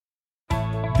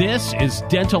This is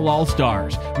Dental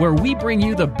All-Stars, where we bring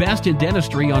you the best in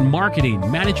dentistry on marketing,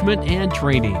 management, and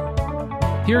training.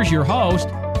 Here's your host,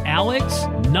 Alex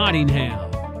Nottingham.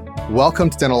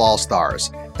 Welcome to Dental All-Stars,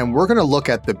 and we're going to look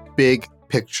at the big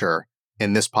picture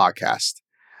in this podcast.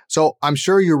 So I'm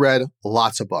sure you read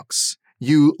lots of books.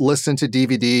 You listen to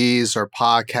DVDs or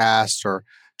podcasts or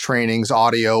trainings,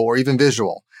 audio, or even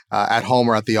visual at home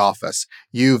or at the office.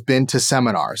 You've been to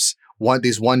seminars.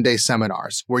 These one-day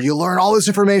seminars where you learn all this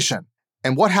information.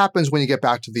 And what happens when you get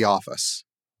back to the office?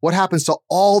 What happens to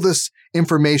all this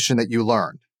information that you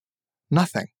learned?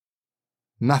 Nothing.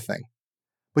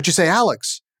 But you say,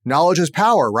 Alex, knowledge is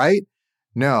power, right?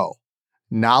 No.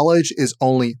 Knowledge is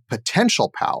only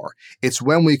potential power. It's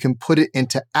when we can put it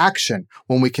into action,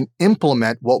 when we can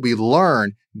implement what we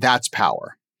learn, that's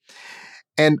power.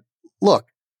 And look,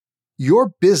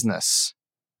 your business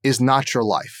is not your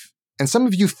life. And some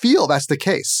of you feel that's the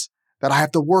case, that I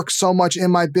have to work so much in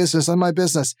my business, and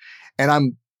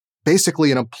I'm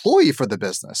basically an employee for the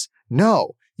business.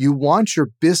 No, you want your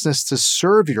business to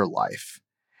serve your life.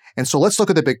 And so let's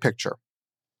look at the big picture.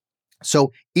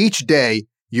 So each day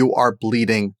you are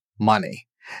bleeding money.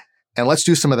 And let's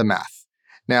do some of the math.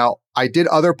 Now, I did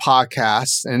other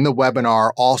podcasts, and in the webinar,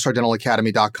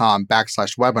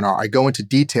 allstardentalacademy.com/webinar, I go into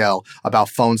detail about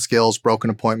phone skills, broken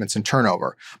appointments, and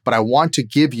turnover. But I want to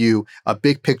give you a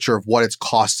big picture of what it's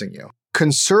costing you.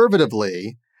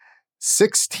 Conservatively,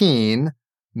 16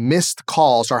 missed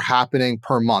calls are happening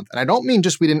per month. And I don't mean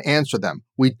just we didn't answer them.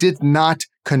 We did not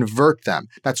convert them.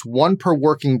 That's one per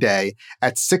working day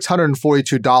at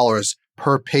 $642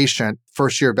 per patient,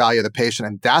 first year value of the patient,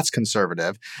 and that's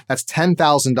conservative. That's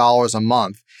 $10,000 a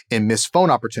month in missed phone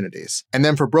opportunities. And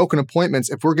then for broken appointments,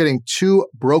 if we're getting 2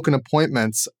 broken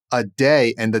appointments a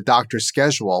day in the doctor's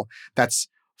schedule, that's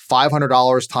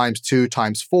 $500 times 2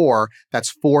 times 4,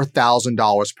 that's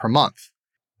 $4,000 per month.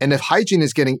 And if hygiene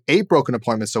is getting 8 broken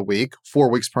appointments a week,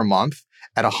 4 weeks per month,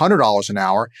 at $100 an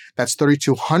hour, that's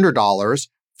 $3,200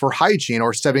 for hygiene,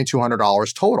 or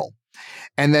 $7,200 total.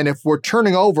 And then if we're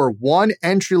turning over one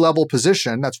entry-level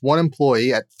position, that's one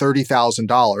employee at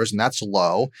 $30,000, and that's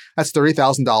low, that's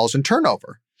 $30,000 in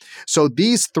turnover. So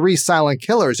these 3 silent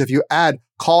killers, if you add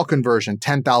call conversion,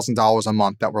 $10,000 a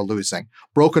month that we're losing,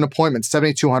 broken appointments,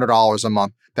 $7,200 a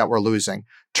month that we're losing,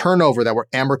 turnover that we're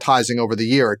amortizing over the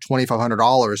year at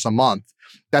 $2,500 a month,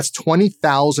 that's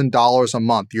 $20,000 a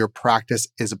month your practice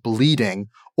is bleeding,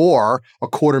 or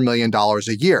 $250,000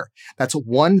 a year. That's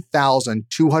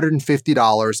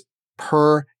 $1,250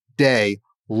 per day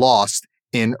lost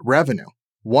in revenue.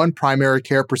 One primary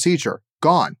care procedure,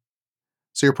 gone.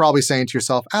 So you're probably saying to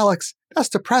yourself, Alex, that's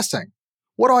depressing.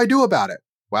 What do I do about it?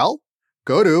 Well,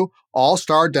 go to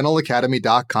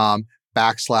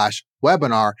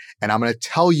allstardentalacademy.com/webinar, and I'm going to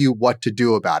tell you what to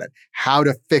do about it, how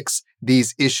to fix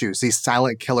these issues, these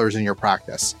silent killers in your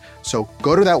practice. So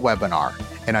go to that webinar,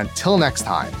 and until next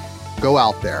time, go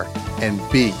out there and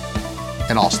be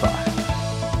an all-star.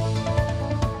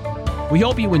 We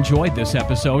hope you enjoyed this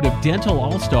episode of Dental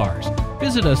All-Stars.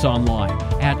 Visit us online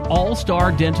at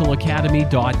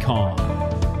allstardentalacademy.com.